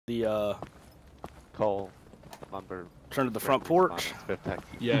the coal, lumber. turn to the front porch.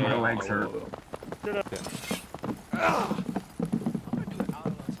 Yeah, my legs hurt.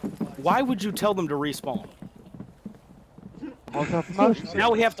 Why would you tell them to respawn? Promotion.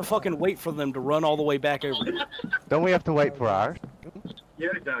 Now we have to fucking wait for them to run all the way back over here. Don't we have to wait for ours? Yeah,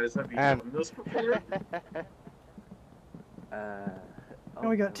 guys, have you done this before? Now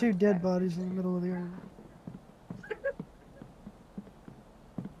we got 2 dead bodies in the middle of the area.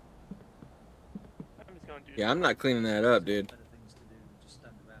 Yeah, I'm not cleaning that up, dude.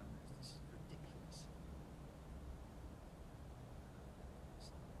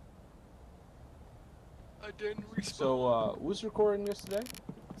 So, who's recording this today?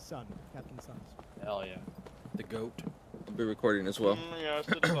 Son, Captain Sons. Hell yeah. The goat. I'll be recording as well. Yeah,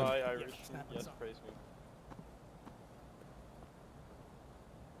 stood by Irish. Yes, praise me.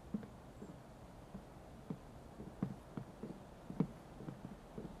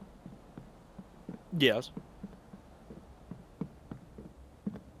 Yes.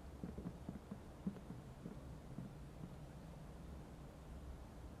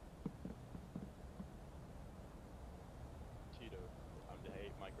 Tito, I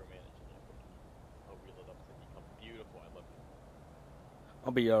hate micromanaging you. I'll reel it up to become beautiful. I love you.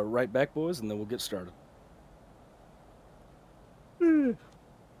 I'll be right back, boys, and then we'll get started. Dude,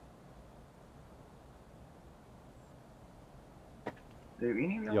 we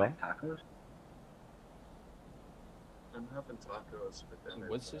need to like tacos. I'm having tacos for dinner.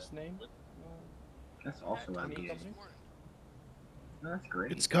 What's his name? That's also my name. That's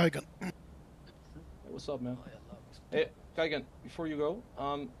great. It's Kaigan. Hey, what's up, man? Hey, Kaigan, before you go,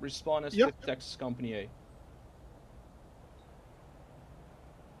 respawn as Fifth Texas Company A.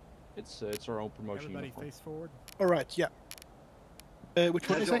 It's our own promotion. Everybody uniform. face forward. All right, yeah. Which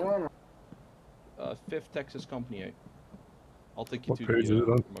one is it? Fifth Texas Company A. I'll take you What to page the is it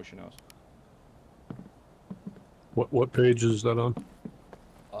on? promotion house. What page is that on?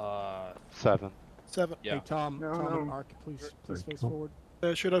 7. 7. Yeah. Hey, Tom and Ark, please face forward.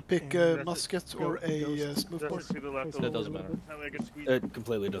 Should I pick musket or a smoothbore? That doesn't matter. It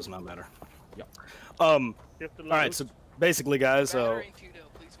completely does not matter. Yeah. All right, so basically, guys,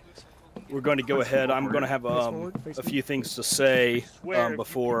 we're going to go ahead. I'm going to have a few things to say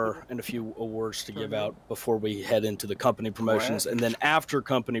before, and a few awards to give out before we head into the company promotions. And then after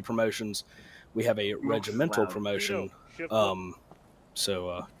company promotions, we have a regimental promotion.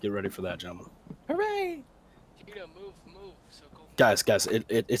 So get ready for that, gentlemen. Hooray! Guys,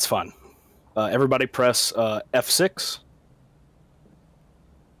 it's fun. Everybody press F6.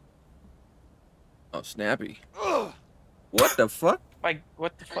 Oh, snappy. What the fuck? Like,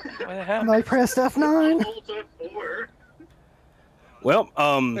 what the fuck? What the hell? And I pressed F9. Well,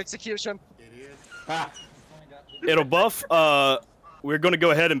 Execution. it'll buff. We're going to go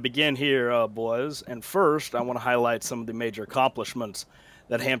ahead and begin here, boys. And first, I want to highlight some of the major accomplishments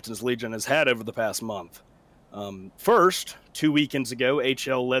that Hampton's Legion has had over the past month. First, 2 weekends ago,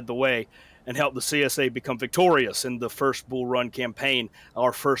 HL led the way and helped the CSA become victorious in the first Bull Run campaign,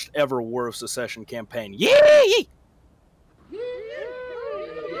 our first ever War of Secession campaign. Yay!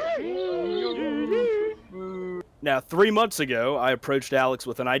 Now, 3 months ago, I approached Alex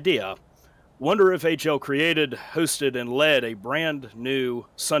with an idea. Wonder if HL created, hosted, and led a brand new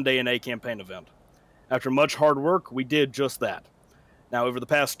Sunday in A campaign event. After much hard work, we did just that. Now, over the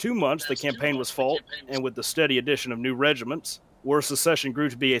past 2 months, the campaign was fought, and with the steady addition of new regiments, War of Secession grew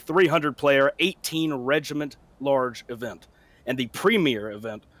to be a 300-player, 18-regiment large event, and the premier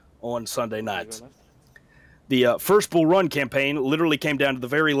event on Sunday nights. The first Bull Run campaign literally came down to the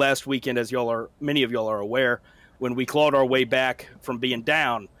very last weekend, as many of y'all are aware, when we clawed our way back from being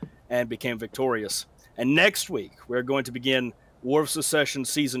down and became victorious. And next week, we're going to begin War of Secession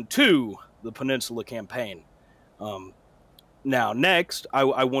Season 2, the Peninsula campaign. Now, next,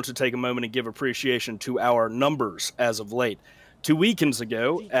 I want to take a moment and give appreciation to our numbers as of late. 2 weekends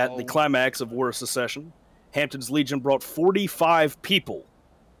ago, at the climax of War of Secession, Hampton's Legion brought 45 people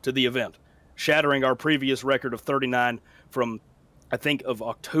to the event, shattering our previous record of 39 from, I think, of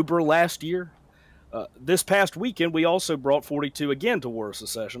October last year. This past weekend, we also brought 42 again to War of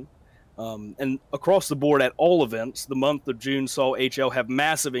Secession. And across the board at all events, the month of June saw HL have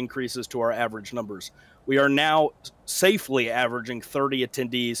massive increases to our average numbers. We are now safely averaging 30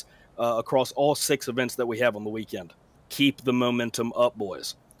 attendees across all 6 events that we have on the weekend. Keep the momentum up,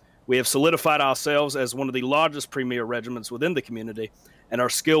 boys. We have solidified ourselves as one of the largest premier regiments within the community, and our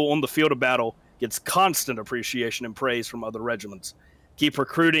skill on the field of battle gets constant appreciation and praise from other regiments. Keep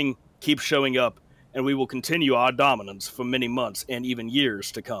recruiting, keep showing up, and we will continue our dominance for many months and even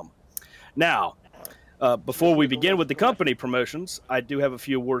years to come. Now, Before we begin with the company promotions, I do have a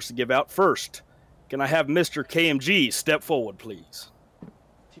few words to give out. First, can I have Mr. KMG step forward, please?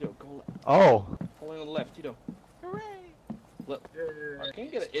 Tito, go left. Oh. Pulling on the left, Tito. Hooray! Can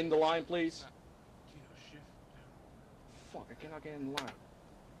you get it in the line, please? Fuck, I cannot get in the line.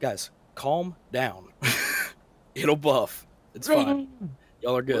 Guys, calm down. It'll buff. It's fine.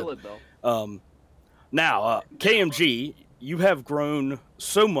 Y'all are good. Will it, though? Now, KMG, you have grown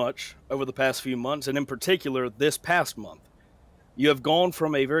so much over the past few months, and in particular this past month. You have gone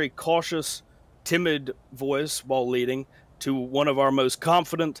from a very cautious, timid voice while leading to one of our most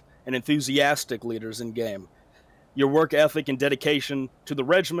confident and enthusiastic leaders in game. Your work ethic and dedication to the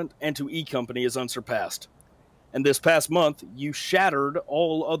regiment and to E Company is unsurpassed. And this past month, you shattered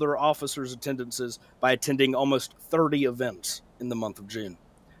all other officers' attendances by attending almost 30 events in the month of June.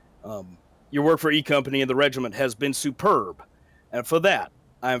 Your work for E Company and the regiment has been superb, and for that,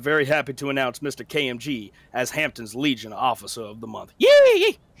 I am very happy to announce Mr. KMG as Hampton's Legion Officer of the Month.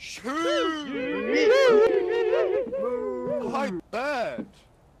 Yay! My bad.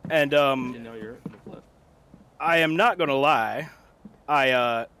 And I am not going to lie,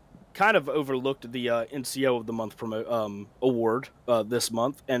 I kind of overlooked the NCO of the Month award this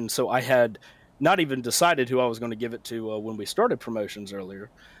month, and so I had not even decided who I was going to give it to when we started promotions earlier.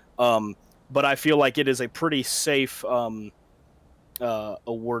 But I feel like it is a pretty safe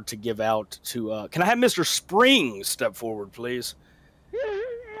award to give out to... can I have Mr. Spring step forward, please?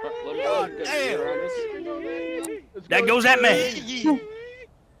 That goes at me!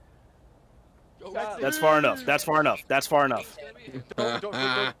 That's far enough. That's far enough. That's far enough.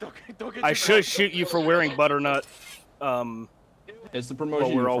 I should shoot you for wearing butternut. It's the promotion.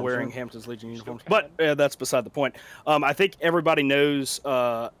 Well, we're all wearing Hampton's Legion uniforms, but that's beside the point. I think everybody knows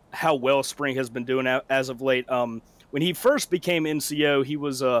how well Spring has been doing as of late. When he first became NCO, he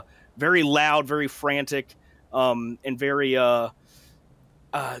was very loud, very frantic, and very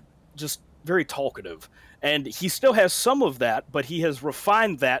just very talkative. And he still has some of that, but he has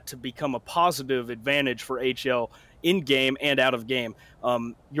refined that to become a positive advantage for HL in-game and out of game.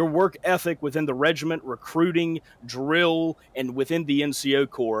 Your work ethic within the regiment, recruiting, drill, and within the NCO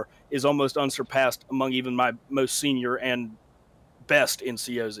Corps is almost unsurpassed among even my most senior and best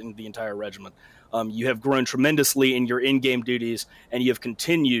NCOs in the entire regiment. You have grown tremendously in your in-game duties, and you have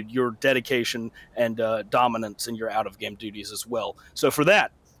continued your dedication and dominance in your out-of-game duties as well. So for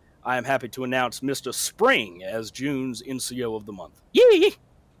that, I am happy to announce Mr. Spring as June's NCO of the Month. Yee!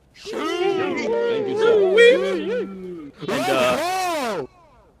 Thank you, sir. And,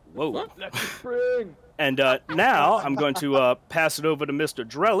 whoa. And now I'm going to pass it over to Mr.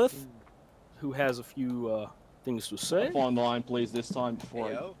 Drellith, who has a few things to say. On the line, please, this time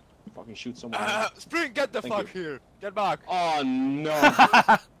before I fucking shoot someone. Spring, get the fuck here. Get back. Oh, no.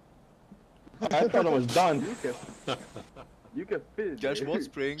 I thought it was done. You can fit. Guess what,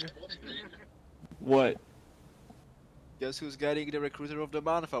 Spring? What? Guess who's getting the Recruiter of the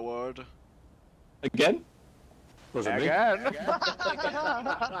Month award? Again? Was it me? Again?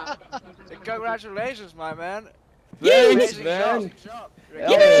 Congratulations, my man. Thanks, man.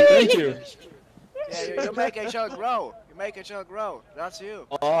 Thank you. Yeah, you make HL grow. You make HL grow. That's you.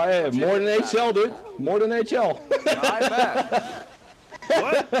 Oh, yeah, more than HL, dude. More than HL. I bet.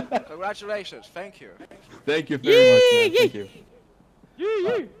 What? Congratulations. Thank you. Thank you very much, man.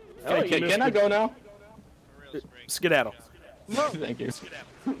 Thank you. Can I go now? Skedaddle. Thank you.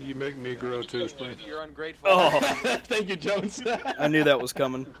 You make me grow too, Spring. You're ungrateful. Oh, Thank you, Jones. I knew that was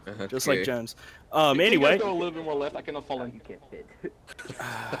coming, just like Jones. Anyway. Can you guys go a little bit more left? I cannot fall in.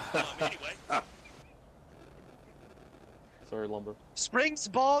 Sorry, Lumber. Spring's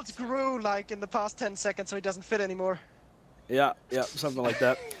balls grew like in the past 10 seconds, so he doesn't fit anymore. Yeah, something like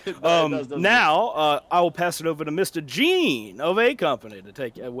that. Now, I will pass it over to Mr. Gene of A Company to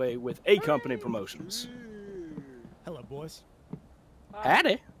take away with A Company promotions. Hello, boys.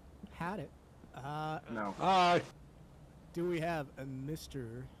 Howdy. Had it. No. Hi. Do we have a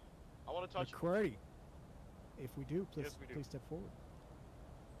Mr. I want to touch. McCurdy? If we do, please, Yes, we do. please step forward.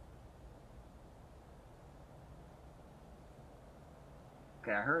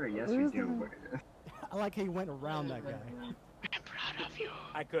 Okay, I heard a yes we do, but... I like how you went around that guy. I'm proud of you.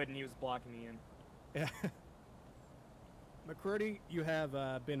 I couldn't. He was blocking me in. Yeah. McCurdy, you have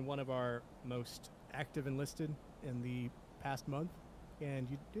been one of our most active enlisted in the past month, and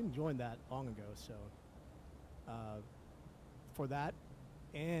you didn't join that long ago, so for that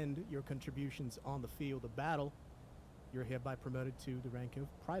and your contributions on the field of battle, you're hereby promoted to the rank of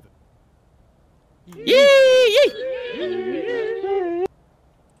private. You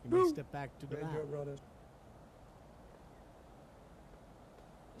may step back to the map.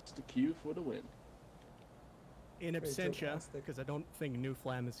 It's the cue for the win. In absentia, because I don't think New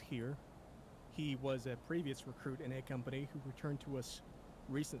Flam is here, he was a previous recruit in A Company who returned to us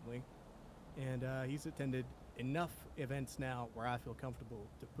recently, and he's attended enough events now where I feel comfortable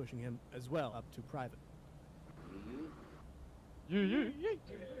to pushing him as well up to private.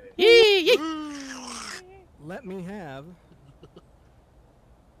 Let me have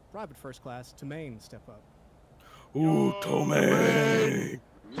private first class to main step up. Ooh, Tomei!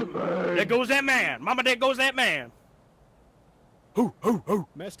 There goes that man! Mama, there goes that man! Who?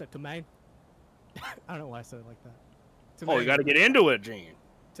 Mr. Tomaine. I don't know why I said it like that. Oh, you gotta get into it, Gene.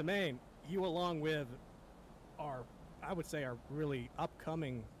 Tomaine, you along with our, I would say, our really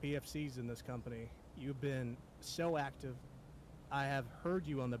upcoming PFCs in this company, you've been so active. I have heard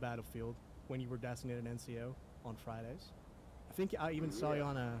you on the battlefield when you were designated NCO on Fridays. I think I even saw you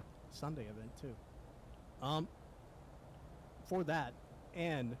on a Sunday event, too. For that,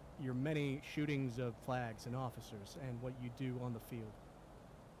 and your many shootings of flags and officers and what you do on the field,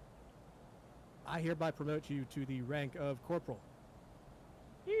 I hereby promote you to the rank of Corporal.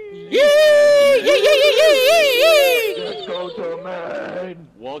 Let's go, Tomaine!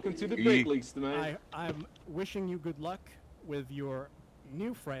 Welcome to the big leagues, Tomaine. I'm wishing you good luck with your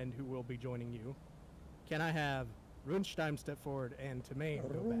new friend who will be joining you. Can I have Runstein step forward and Tomaine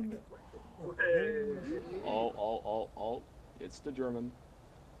go back? Oh. It's the German.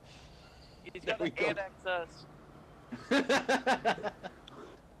 He's got the hand access.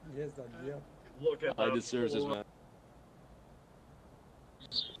 Yes, yeah. Look at that. Deserves his man.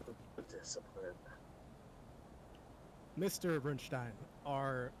 Discipline. Mr. Runstein,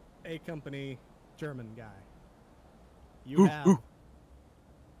 our A Company German guy. You have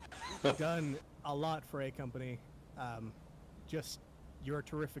done a lot for A Company. Just, you're a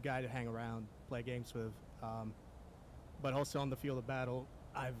terrific guy to hang around, play games with. But also on the field of battle,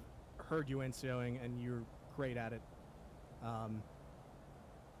 I've heard you NCOing, and you're great at it.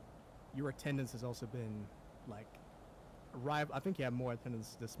 Your attendance has also been, like, I think you have more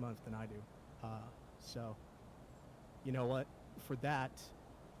attendance this month than I do. So, you know what? For that,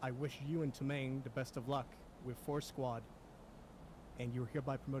 I wish you and Tomaine the best of luck with 4th Squad, and you're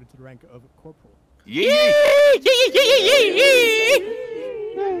hereby promoted to the rank of Corporal.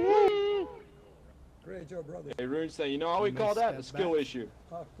 Great job, brother. Hey, Runestein, you know how we call that? A skill issue.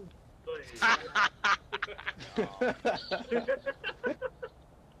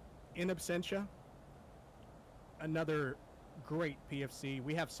 In absentia, another great PFC.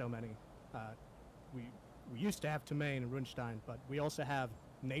 We have so many. We used to have Tomaine and Runstein, but we also have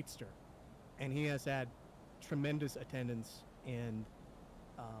Natester, and he has had tremendous attendance and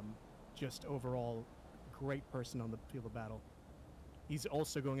just overall great person on the field of battle. He's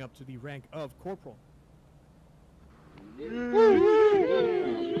also going up to the rank of Corporal.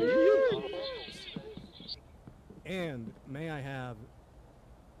 And may I have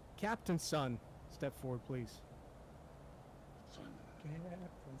Captain Sun step forward, please?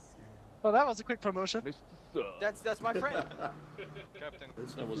 Oh, that was a quick promotion. That's my friend. Captain.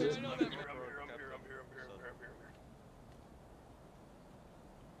 That was it.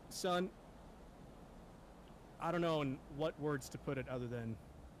 Son, I don't know in what words to put it other than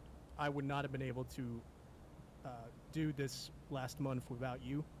I would not have been able to do this last month without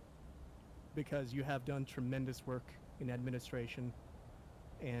you, because you have done tremendous work in administration,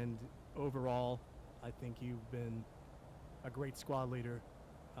 and overall I think you've been a great squad leader.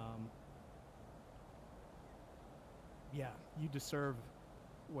 Yeah, you deserve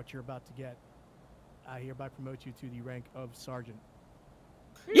what you're about to get. I hereby promote you to the rank of Sergeant.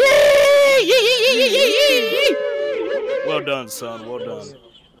 Well done, son. Well done.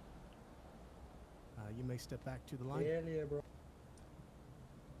 You may step back to the line. Yeah, bro.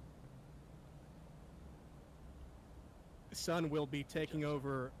 Sun will be taking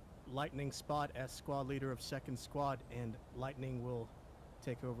over Lightning's spot as squad leader of 2nd Squad, and Lightning will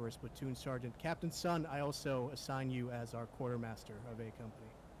take over as platoon sergeant. Captain Sun, I also assign you as our quartermaster of A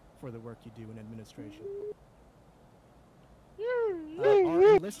Company for the work you do in administration.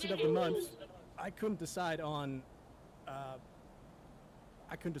 Our enlisted of the month, I couldn't decide on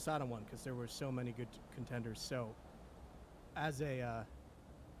one because there were so many good contenders. So, as a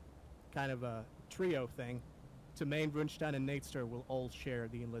kind of a trio thing, Tomaine, Runstein, and Natester will all share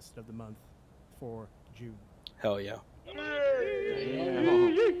the enlisted of the month for June. Hell yeah.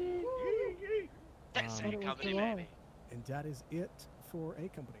 That's A Company, baby. And that is it for A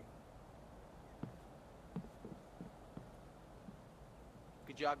Company.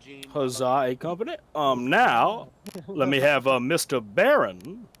 Good job, Gene. Huzzah, A Company. Now, let me have Mr.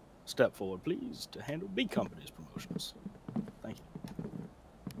 Barron step forward, please, to handle B Company's promotions. Thank you.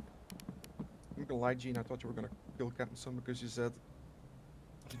 I'm gonna lie, Gene. I thought you were gonna kill Captain Sun because you said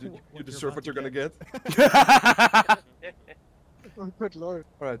you deserve what you're gonna get. Oh, good lord.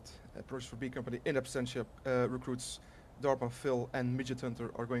 Alright, project for B Company in absentia. Recruits Dharma, Phil, and Midget Hunter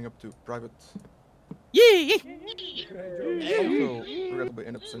are going up to private. Yeah. Also, regrettably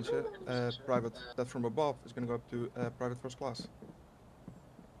in absentia, private that from above is going to go up to private first class.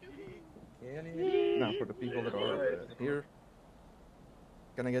 Now, for the people that are here,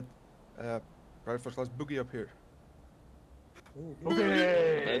 can I get private first class Boogie up here?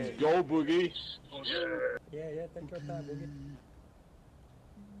 Okay. Let's go, Boogie. Yeah, take your time,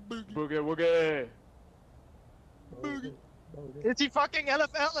 Boogie. Boogie. Is he fucking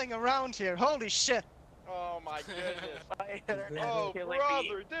LFLing around here? Holy shit. Oh my goodness. Oh,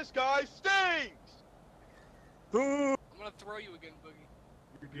 brother, this guy stinks! Boo! I'm gonna throw you again, Boogie.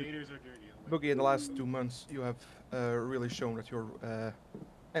 Your gators are dirty. Boogie, in the last 2 months, you have really shown that you're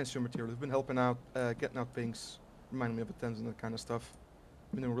answer material. You've been helping out, getting out things, reminding me of attendance and that kind of stuff.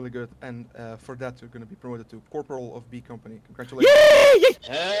 Been doing really good, and for that, you're going to be promoted to Corporal of B Company. Congratulations!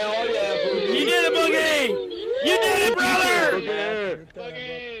 Hell yeah, Boogie! You did it, Boogie! You did it, brother!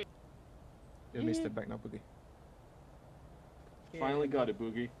 Boogie! Let me step back now, Boogie. Finally got it,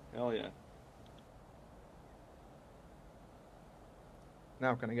 Boogie. Hell yeah.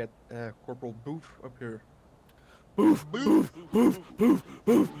 Now, can I get Corporal Booth up here? Boof, boof, boof, boof,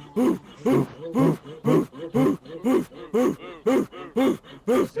 boof, boof, boof, boof, boof, boof, boof,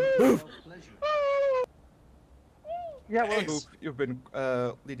 boof, boof. Yeah, well, Booth, you've been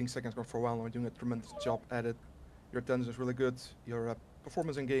leading second squad for a while now, doing a tremendous job at it. Your attendance is really good. Your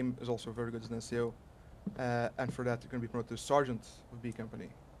performance in game is also very good as an NCO. And for that, you're going to be promoted to Sergeant of B Company.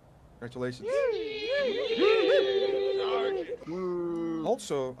 Congratulations.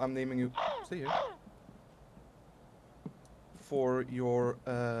 Also, I'm naming you. Stay here. For your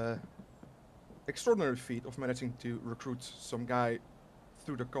extraordinary feat of managing to recruit some guy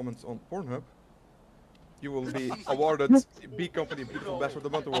through the comments on Pornhub, you will be awarded B Company Beautiful Best of the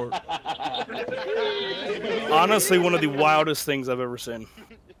Month award. Honestly, one of the wildest things I've ever seen.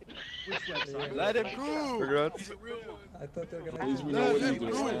 Let him go! Congrats. I thought they were Please, we know what he's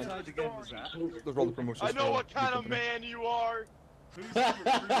doing, man. Those are all the promotions. I know for what B kind of Company. man you are!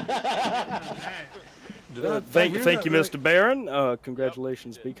 Thank you, Mr. Barron.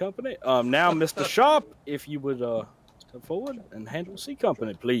 Congratulations, B Company. Now, Mr. Sharp, if you would step forward and handle C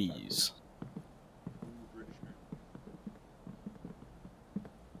Company, please.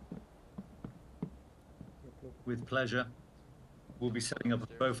 With pleasure. We'll be setting up a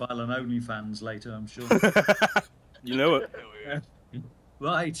profile on OnlyFans later, I'm sure. You know it.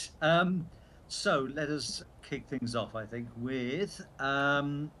 Right. So let us kick things off, I think, with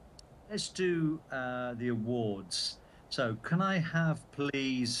let's do the awards. So can I have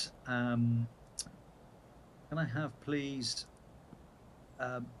please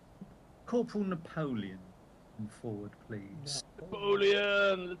Corporal Napoleon come forward, please.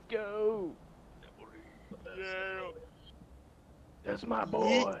 Napoleon, let's go! Yeah. That's my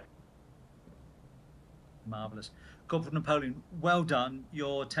boy. Marvellous. Corporal Napoleon, well done.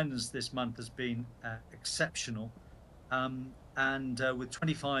 Your attendance this month has been exceptional. And with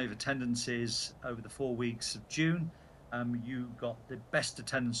 25 attendances over the 4 weeks of June, you got the Best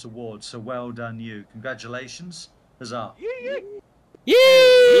Attendance Award. So well done you. Congratulations. Huzzah.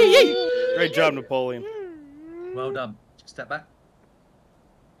 Yay! Great job, Napoleon. Well done. Step back.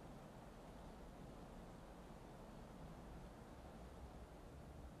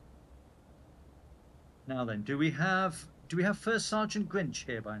 Now then, do we have First Sergeant Grinch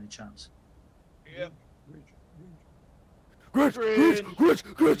here by any chance? Yep. Grinch.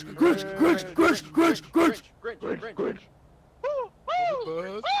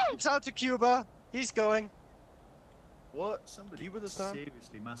 It's out to Cuba. He's going. What? Somebody Keep with us time?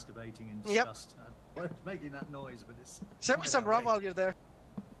 seriously masturbating in Yep. disgust. I'm making that noise, but it's... Send me some rum while you're there.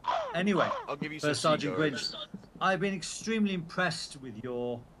 Anyway, I'll give you some First Sergeant cigars. Grinch, I've been extremely impressed with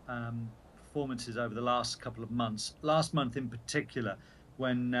your performances over the last couple of months. Last month in particular,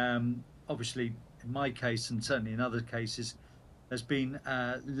 when obviously in my case and certainly in other cases, there's been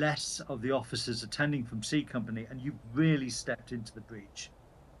less of the officers attending from C Company, and you've really stepped into the breach,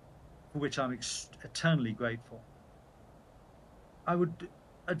 for which I'm eternally grateful. I would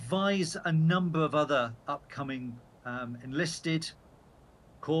advise a number of other upcoming enlisted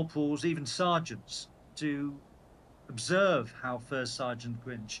corporals, even sergeants, to observe how First Sergeant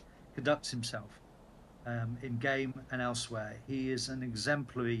Grinch conducts himself in game and elsewhere. He is an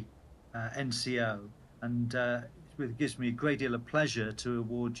exemplary NCO, and it gives me a great deal of pleasure to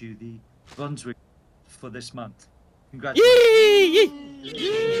award you the Brunswick for this month. Congratulations.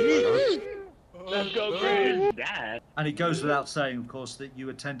 Let's go, Chris. And it goes without saying, of course, that you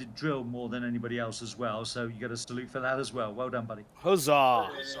attended drill more than anybody else as well. So you get a salute for that as well. Well done, buddy. Huzzah!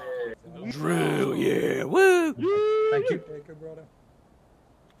 Drill, yeah, woo! Thank you. Thank you, brother.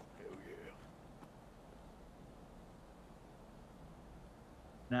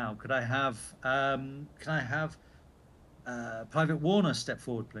 Now, could I have Private Warner step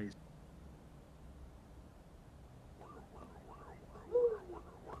forward, please?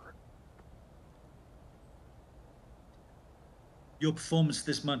 Your performance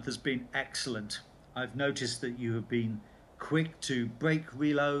this month has been excellent. I've noticed that you have been quick to break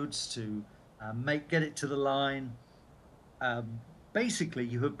reloads, to get it to the line. Basically,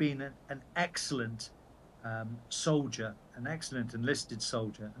 you have been an excellent soldier, an excellent enlisted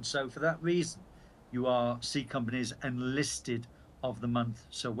soldier, and so for that reason, you are C Company's enlisted of the month.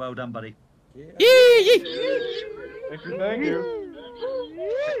 So well done, buddy. Thank you, thank you.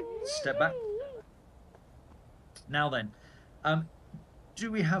 Step back. Now then,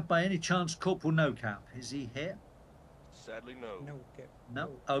 do we have by any chance Corporal No Cap? Is he here? Sadly, no. No?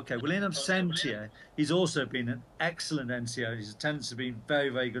 Okay, well in absentia, he's also been an excellent NCO. His attendance has been very,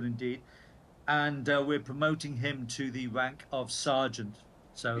 very good indeed. And we're promoting him to the rank of Sergeant.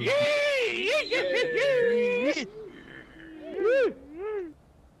 So...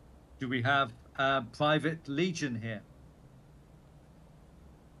 Do we have Private Legion here?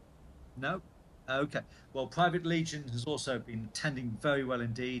 No? Okay. Well, Private Legion has also been attending very well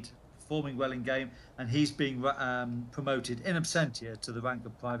indeed, performing well in game, and he's being promoted in absentia to the rank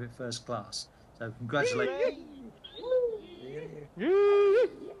of Private First Class. So congratulations.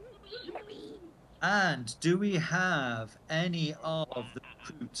 And do we have any of the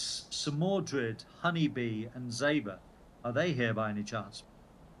recruits, Samordred, Honeybee, and Zaber? Are they here by any chance?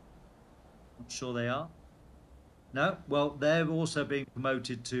 I'm sure they are. No? Well, they're also being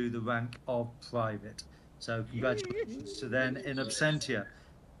promoted to the rank of Private. So congratulations to them in absentia.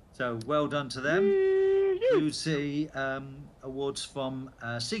 So well done to them. You see awards from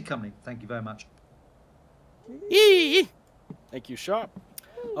C Company. Thank you very much. Thank you, Sharp.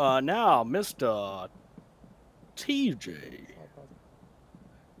 Now, Mr. TJ.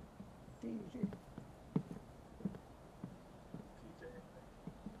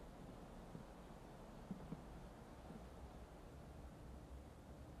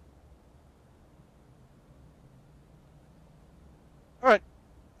 Alright.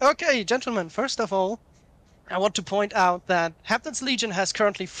 Okay, gentlemen, first of all, I want to point out that Hampton's Legion has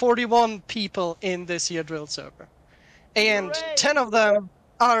currently 41 people in this here drill server. And Hooray! 10 of them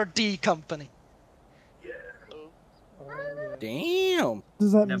are D Company. Damn.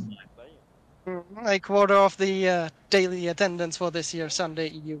 Does that mean? A quarter of the daily attendance for this year Sunday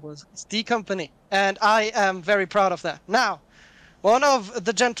EU was D Company. And I am very proud of that. Now, one of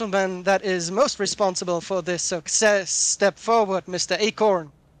the gentlemen that is most responsible for this success, step forward, Mr.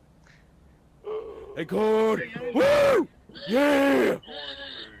 Acorn. Acorn! Woo! Yeah!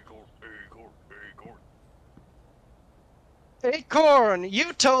 Acorn,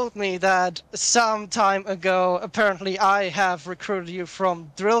 you told me that some time ago, apparently I have recruited you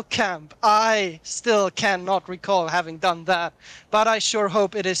from drill camp. I still cannot recall having done that, but I sure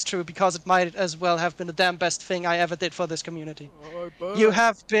hope it is true because it might as well have been the damn best thing I ever did for this community. You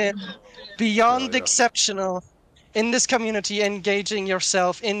have been beyond exceptional in this community, engaging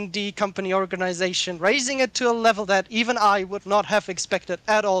yourself in the company organization, raising it to a level that even I would not have expected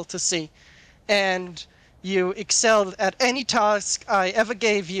at all to see. And you excelled at any task I ever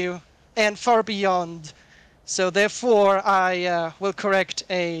gave you, and far beyond. So therefore, I will correct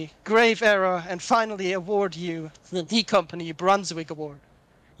a grave error and finally award you the D Company Brunswick Award.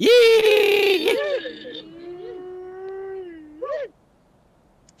 Yeah!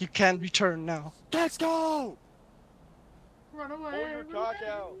 You can return now. Let's go! Run Pull away. your cock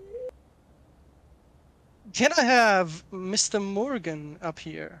out. Can I have Mr. Morgan up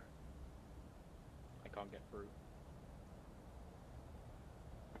here? I can't get through.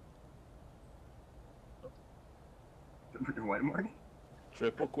 What, Morgan?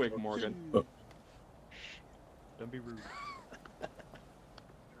 Triple quick, Morgan. Don't be rude.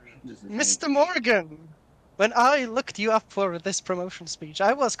 Mr. Morgan! When I looked you up for this promotion speech,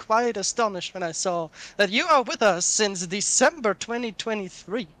 I was quite astonished when I saw that you are with us since December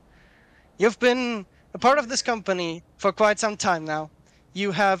 2023. You've been a part of this company for quite some time now.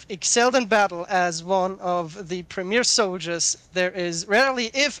 You have excelled in battle as one of the premier soldiers. There is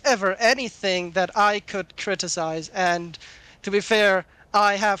rarely, if ever, anything that I could criticize, and to be fair,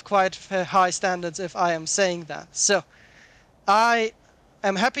 I have quite high standards if I am saying that. So, I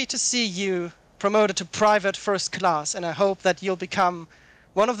am happy to see you promoted to private first class, and I hope that you'll become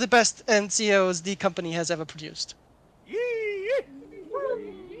One of the best NCOs the company has ever produced.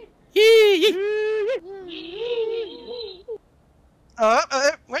 Where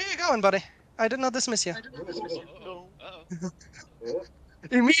are you going, buddy? I did not dismiss you.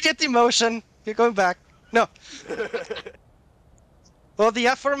 Immediate demotion. You're going back. No. For the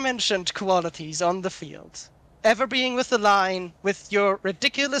aforementioned qualities on the field, ever being with the line, with your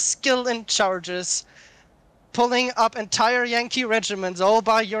ridiculous skill in charges, pulling up entire Yankee regiments all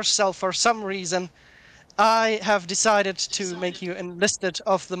by yourself for some reason, I have decided to make you enlisted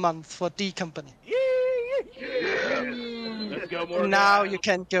of the month for D Company. Let's go, more Now you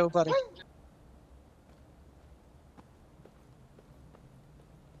can go, buddy.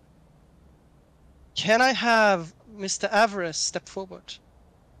 Can I have Mr. Avarice step forward?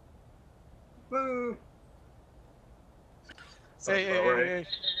 Woo! Hey.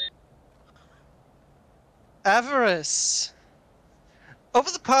 Avarice.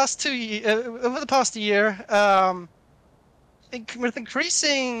 Over the past year, with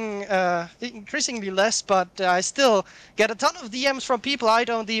increasingly less, but I still get a ton of DMs from people I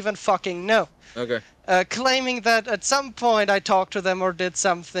don't even fucking know. Okay. Claiming that at some point I talked to them or did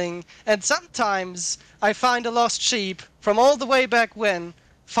something, and sometimes I find a lost sheep from all the way back when,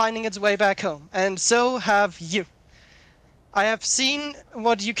 finding its way back home, and so have you. I have seen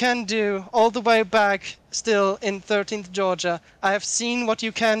what you can do all the way back still in 13th Georgia. I have seen what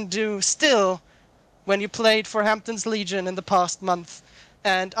you can do still when you played for Hampton's Legion in the past month,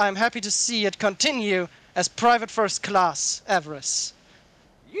 and I'm happy to see it continue as Private First Class Avarice.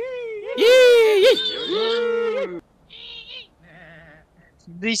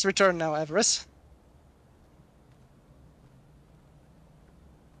 Please return now, Avarice.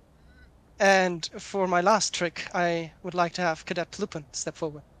 And for my last trick, I would like to have Cadet Lupin step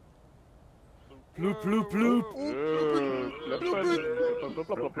forward. Bloop, bloop, bloop.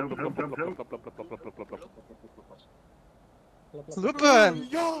 Lupin!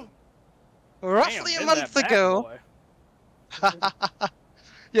 Roughly a month ago...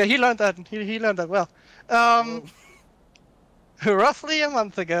 Yeah, he learned that. He learned that well. Roughly a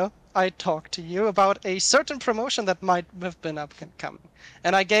month ago, I talked to you about a certain promotion that might have been upcoming.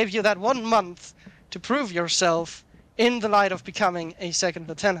 And I gave you that 1 month to prove yourself in the light of becoming a second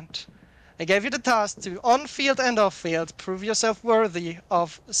lieutenant. I gave you the task to, on-field and off-field, prove yourself worthy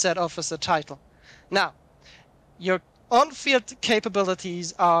of said officer title. Now, your on-field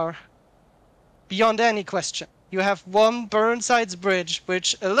capabilities are beyond any question. You have won Burnside's Bridge,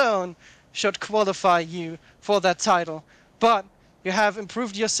 which alone should qualify you for that title. But you have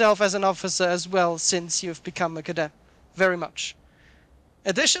improved yourself as an officer as well since you've become a cadet. Very much.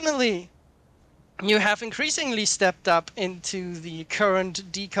 Additionally, you have increasingly stepped up into the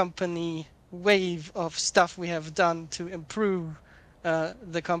current D Company wave of stuff we have done to improve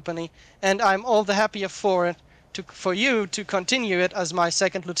the company, and I'm all the happier for it, for you to continue it as my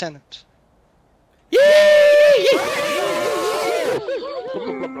second lieutenant.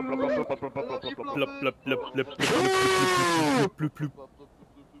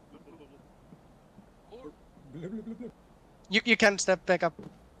 You can step back up.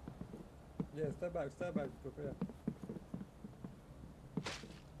 Yeah, step back, prepare.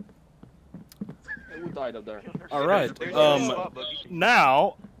 Who died up there? All right.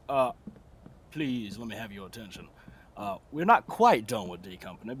 Now, please let me have your attention. We're not quite done with D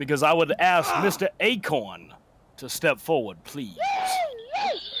Company because I would ask Mr. Acorn to step forward, please.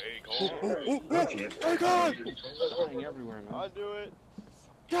 Acorn! Dying everywhere, man. I'll do it.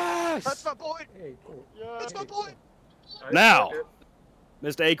 Yes! That's my boy! Hey, cool. That's my boy! Now,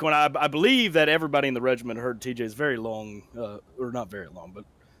 Mr. Acorn, I believe that everybody in the regiment heard TJ's very long, or not very long, but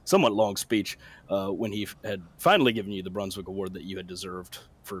somewhat long speech when he had finally given you the Brunswick Award that you had deserved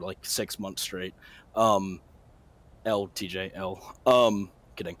for like 6 months straight. TJ,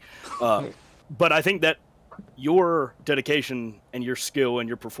 kidding. But I think that your dedication and your skill and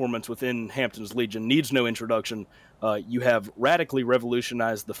your performance within Hampton's Legion needs no introduction. You have radically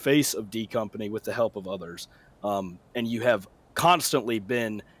revolutionized the face of D Company with the help of others. And you have constantly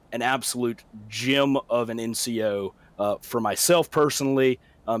been an absolute gem of an NCO for myself personally,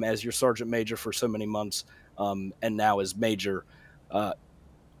 as your Sergeant Major for so many months, and now as Major.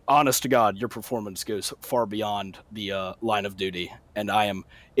 Honest to God, your performance goes far beyond the line of duty, and I am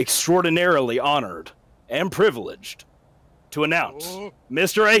extraordinarily honored and privileged to announce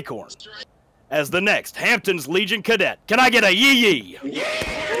Mr. Acorn as the next Hampton's Legion Cadet. Can I get a yee-yee?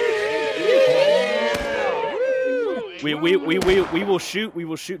 We will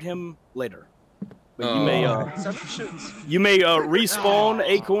shoot him later, But you may respawn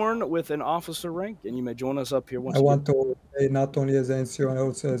Acorn with an officer rank, and you may join us up here once I again. want to say not only as NCO,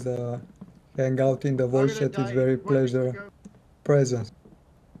 also as a hangout in the voice chat. It's very pleasure presence.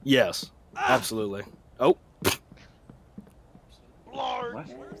 Yes, absolutely. Oh. Lord. Where's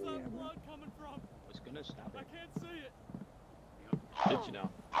that blood coming from? I was gonna stop I it. can't see it. Did you now?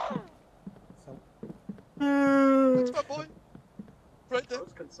 That's my boy. Right there.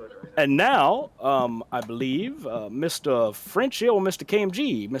 And now, I believe, Mr. Frenchy or Mr.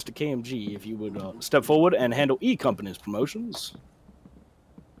 KMG. Mr. KMG, if you would step forward and handle E Company's promotions.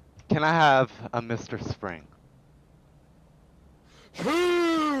 Can I have a Mr. Spring?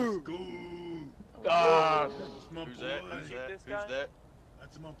 Ah, Who's that? Who's that? Who's that?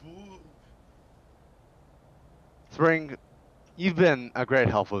 That's my boy. Spring, you've been a great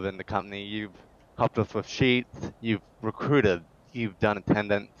help within the company. You've helped us with sheets. You've recruited. You've done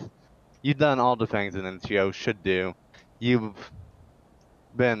attendance. You've done all the things an NCO should do. You've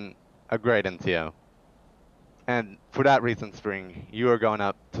been a great NCO. And for that reason, Spring, you are going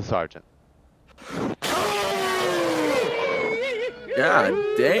up to Sergeant. God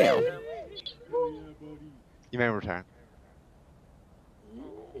damn. You may return.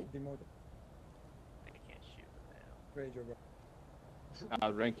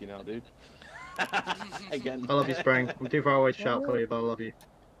 I'll rank you now, dude. Again. I love you, Spring. I'm too far away to shout for you, but I love you.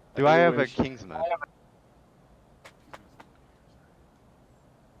 Do I have a Kingsman?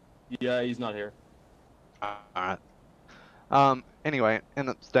 Yeah, he's not here. Alright. Anyway, in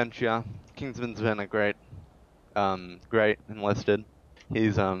absentia, Kingsman's been a great enlisted.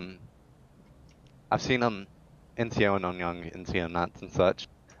 He's, I've seen him NCO on young NCO nuts and such.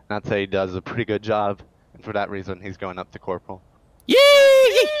 And I'd say he does a pretty good job. And for that reason, he's going up to Corporal.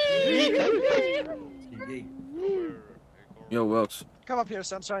 Yo, Wilkes. Come up here,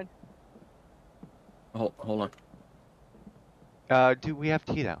 Sunshine. Hold on. Do we have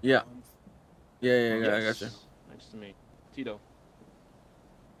Tito? Yeah. Yeah, Yes. I got you. Nice to meet Tito.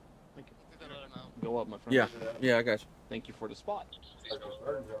 Thank you. Go up, my friend. Yeah, I got you. Thank you for the spot.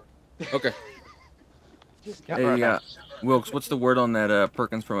 Okay. Hey, Wilkes, what's the word on that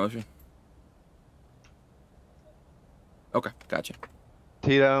Perkins promotion? Okay, gotcha.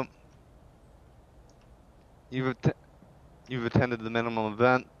 Tito, you've attended the minimum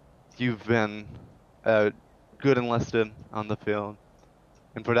event. You've been good enlisted on the field,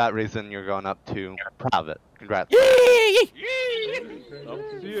 and for that reason, you're going up to private. Congrats.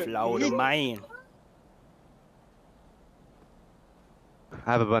 Florida man.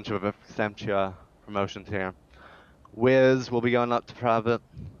 I have a bunch of absentia promotions here. Wiz will be going up to private.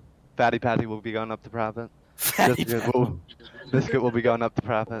 Fatty Patty will be going up to private. Biscuit will be going up to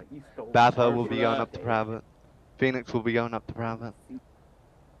private. Batho will be going up to private. Phoenix will be going up to private.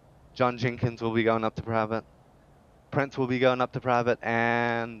 John Jenkins will be going up to private. Prince will be going up to private,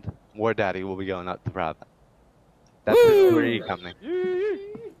 and War Daddy will be going up to private. That's it for E Company.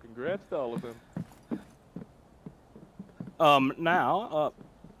 Congrats to all of them. Now,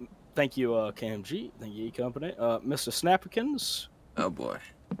 thank you, KMG. Thank you, E Company. Mr. Snapperkins. Oh boy.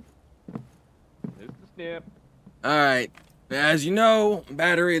 It's the snap. Alright. As you know,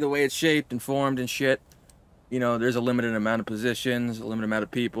 battery, the way it's shaped and formed and shit, you know, there's a limited amount of positions, a limited amount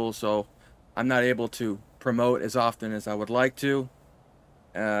of people, so I'm not able to promote as often as I would like to.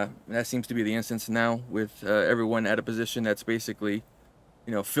 That seems to be the instance now with everyone at a position that's basically,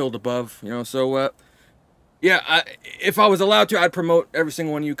 you know, filled above, you know, so, yeah, if I was allowed to, I'd promote every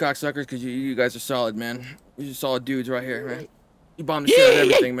single one of you cocksuckers, because you guys are solid, man. You're solid dudes right here, man. You bombed the shit out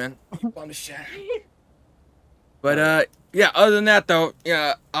of everything, man. You bombed the shit. But, yeah, other than that, though,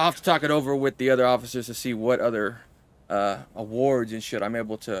 yeah, I'll have to talk it over with the other officers to see what other awards and shit I'm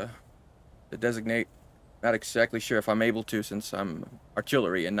able to designate. Not exactly sure if I'm able to, since I'm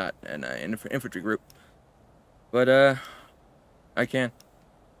artillery and not an infantry group. But, I can.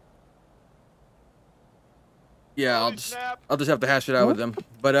 Yeah, I'll just have to hash it out with them.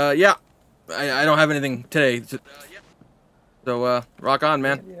 But, yeah, I don't have anything today. So, rock on,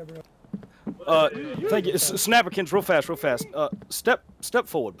 man. Thank you. Snapperkins, real fast. Step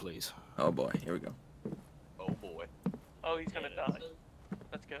forward, please. Oh boy, here we go. Oh boy. Oh, he's gonna die.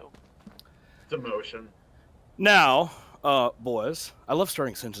 Let's go. It's emotion. Now, boys, I love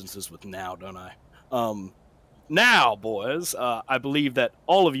starting sentences with now, don't I? Now, boys, I believe that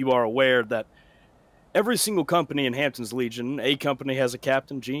all of you are aware that every single company in Hampton's Legion, A Company has a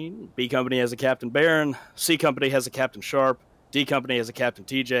Captain Gene, B Company has a Captain Barron, C Company has a Captain Sharp, D Company has a Captain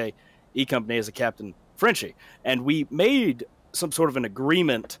TJ, E Company has a Captain Frenchy. And we made some sort of an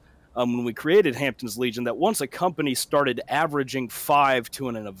agreement when we created Hampton's Legion that once a company started averaging 5 to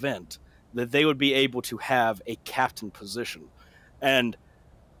an event, that they would be able to have a captain position. And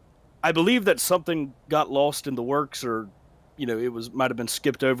I believe that something got lost in the works, or, you know, might have been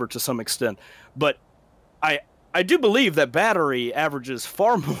skipped over to some extent. But I do believe that Battery averages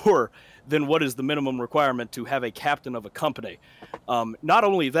far more than what is the minimum requirement to have a captain of a company. Not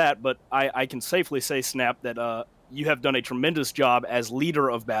only that, but I can safely say, Snap, that you have done a tremendous job as leader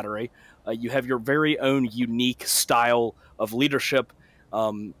of Battery. You have your very own unique style of leadership,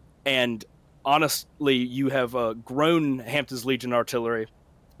 and honestly, you have grown Hampton's Legion Artillery,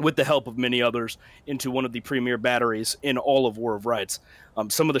 with the help of many others, into one of the premier batteries in all of War of Rights.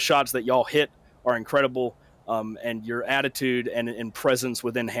 Some of the shots that y'all hit are incredible, and your attitude and presence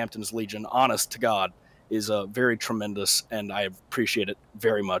within Hampton's Legion, honest to God, is very tremendous, and I appreciate it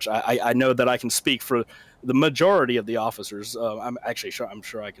very much. I know that I can speak for the majority of the officers. I'm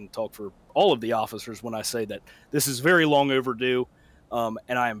sure I can talk for all of the officers when I say that this is very long overdue, and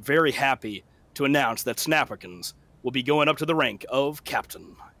I am very happy to announce that Snapperkins will be going up to the rank of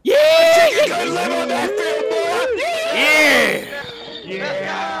captain. Yeah! You gotta live on that field, boy! Yeah!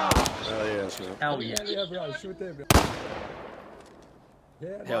 Yeah! Hell yeah.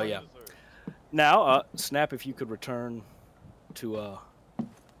 Hell yeah. Now, Snap, if you could return to your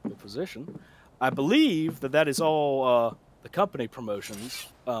position. I believe that is all the company promotions.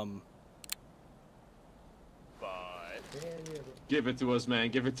 Give it to us, man.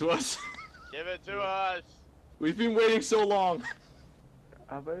 Give it to us. Give it to us. We've been waiting so long.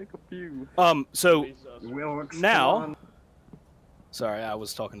 I'm very confused. So now, sorry, I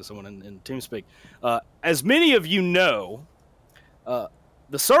was talking to someone in TeamSpeak. As many of you know,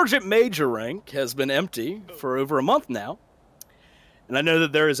 the Sergeant Major rank has been empty for over a month now, and I know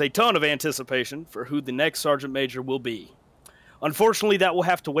that there is a ton of anticipation for who the next Sergeant Major will be. Unfortunately, that will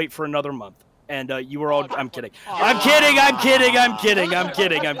have to wait for another month. And you are all... I'm kidding. I'm kidding.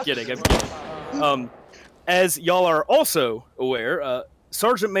 As y'all are also aware,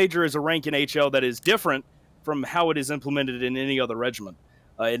 Sergeant Major is a rank in HL that is different from how it is implemented in any other regiment.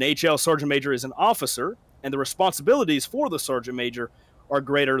 In HL, Sergeant Major is an officer, and the responsibilities for the Sergeant Major are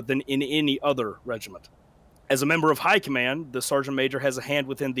greater than in any other regiment. As a member of High Command, the Sergeant Major has a hand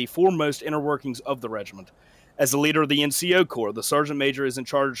within the foremost inner workings of the regiment. As the leader of the NCO Corps, the Sergeant Major is in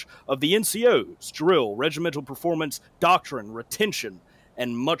charge of the NCOs, drill, regimental performance, doctrine, retention,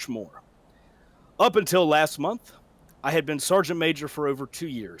 and much more. Up until last month, I had been Sergeant Major for over 2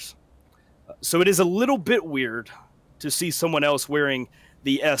 years. So it is a little bit weird to see someone else wearing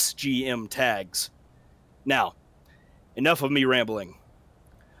the SGM tags. Now, enough of me rambling.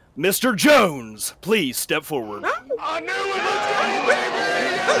 Mr. Jones, please step forward. I knew it was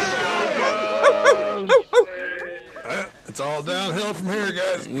It's all downhill from here,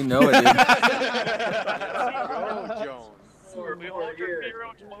 guys. You know it, dude.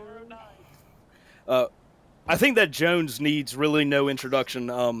 I think that Jones needs really no introduction,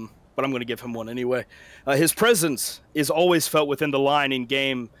 but I'm going to give him one anyway. His presence is always felt within the line in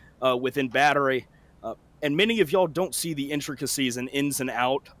game, within battery, and many of y'all don't see the intricacies and ins and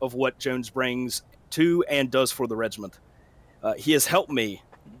out of what Jones brings to and does for the regiment. He has helped me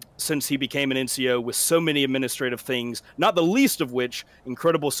since he became an NCO with so many administrative things, not the least of which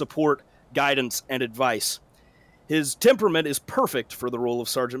incredible support, guidance, and advice. His temperament is perfect for the role of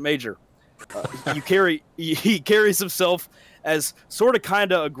Sergeant Major. He carries himself as sort of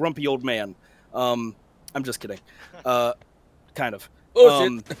kind of a grumpy old man. I'm just kidding. Kind of.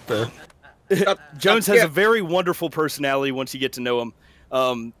 Jones has a very wonderful personality once you get to know him.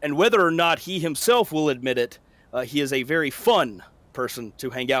 And whether or not he himself will admit it, he is a very fun person to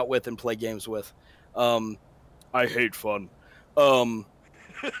hang out with and play games with. I hate fun.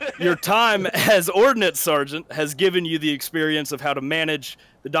 Your time as Ordnance Sergeant has given you the experience of how to manage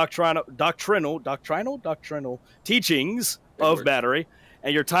the doctrinal teachings of battery,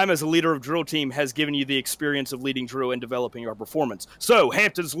 and your time as a leader of drill team has given you the experience of leading drill and developing our performance. So,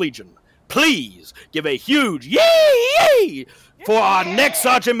 Hampton's Legion, please give a huge yay for our next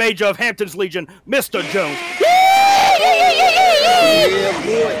Sergeant Major of Hampton's Legion, Mr. Jones.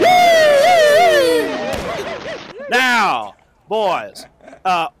 Now, boys,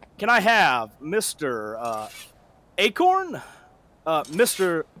 can I have Mr. Acorn,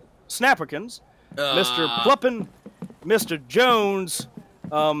 Mr. Snapperkins, Mr. Pluppin, Mr. Jones,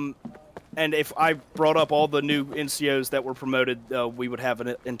 and if I brought up all the new NCOs that were promoted, we would have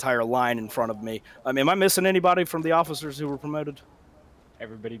an entire line in front of me. Am I missing anybody from the officers who were promoted?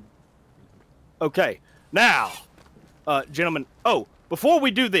 Everybody. Okay. Now, gentlemen, before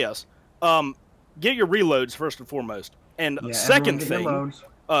we do this, get your reloads first and foremost. And second thing,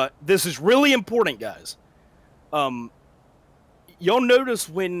 this is really important, guys. y'all notice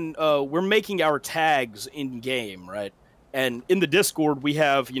when we're making our tags in game, right? And in the Discord, we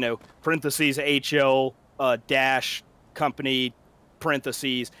have, parentheses HL dash company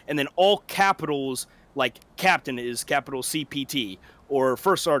parentheses, and then all capitals, like captain is capital CPT, or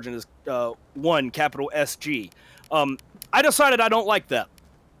first sergeant is 1 capital SG. I decided I don't like that.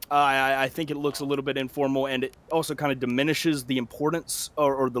 I think it looks a little bit informal, and it also kind of diminishes the importance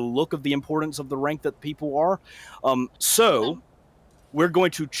or the look of the importance of the rank that people are. So we're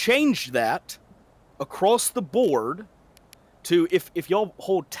going to change that across the board to, if y'all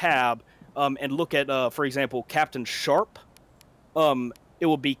hold tab and look at, for example, Captain Sharp, it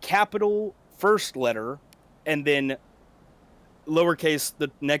will be capital first letter and then lowercase the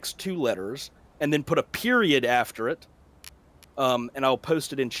next 2 letters, and then put a period after it. And I'll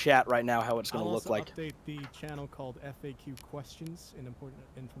post it in chat right now how it's going to look like. I'll update the channel called FAQ Questions and Important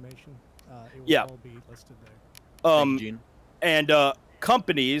Information. It will all be listed there. And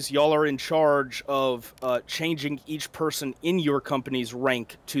companies, y'all are in charge of changing each person in your company's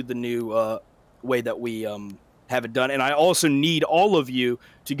rank to the new way that we have it done. And I also need all of you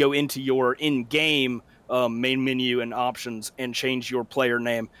to go into your in-game main menu and options and change your player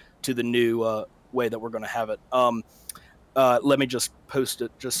name to the new way that we're going to have it. Let me just post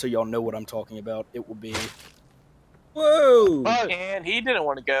it just so y'all know what I'm talking about. It will be... Whoa! And he didn't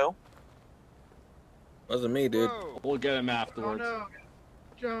want to go. Wasn't me, dude. Whoa. We'll get him afterwards. Oh, no.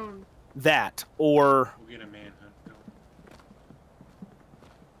 Joan. That, or... We'll get a manhunt going.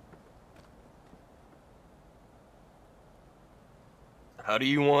 How do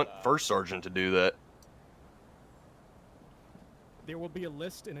you want First Sergeant to do that? There will be a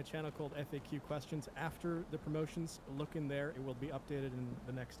list in a channel called FAQ Questions after the promotions. Look in there. It will be updated in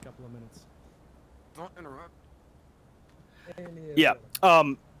the next couple of minutes. Don't interrupt. Yeah.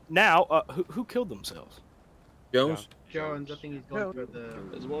 Now, who killed themselves? Jones? Jones, I think he's going through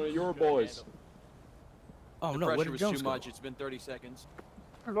the... It's one of your boys. Oh, The no, where pressure did was Jones too go? much. It's been 30 seconds.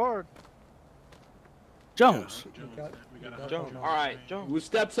 Lord. Jones. Jones. All right. Who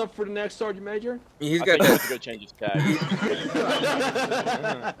steps up for the next Sergeant Major? He's I got think he has to go change his tag.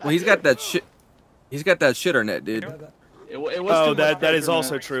 well, he's got that shit. He's got that shitter net, dude. That is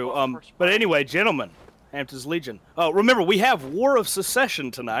also true. But anyway, gentlemen, Hampton's Legion. Remember, we have War of Secession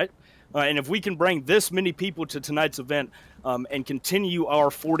tonight, and if we can bring this many people to tonight's event and continue our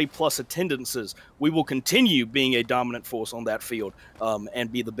 40+ attendances, we will continue being a dominant force on that field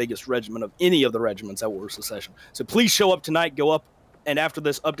and be the biggest regiment of any of the regiments at War of Secession. So please show up tonight, go up, and after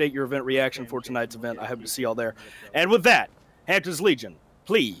this, update your event reaction for tonight's event. I hope to see y'all there. And with that, Hampton's Legion,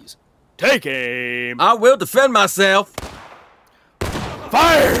 please take aim. I will defend myself.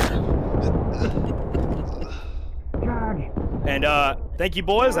 Fire! And thank you,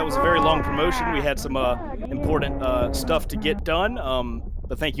 boys. That was a very long promotion. We had some important stuff to get done.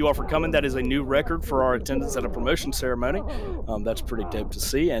 But thank you all for coming. That is a new record for our attendance at a promotion ceremony. That's pretty dope to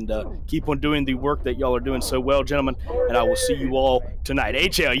see. And keep on doing the work that y'all are doing so well, gentlemen. And I will see you all tonight.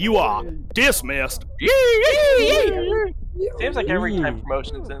 HL, you are dismissed. Seems like every time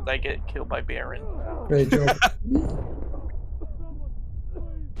promotions ends, I get killed by Baron. Great job.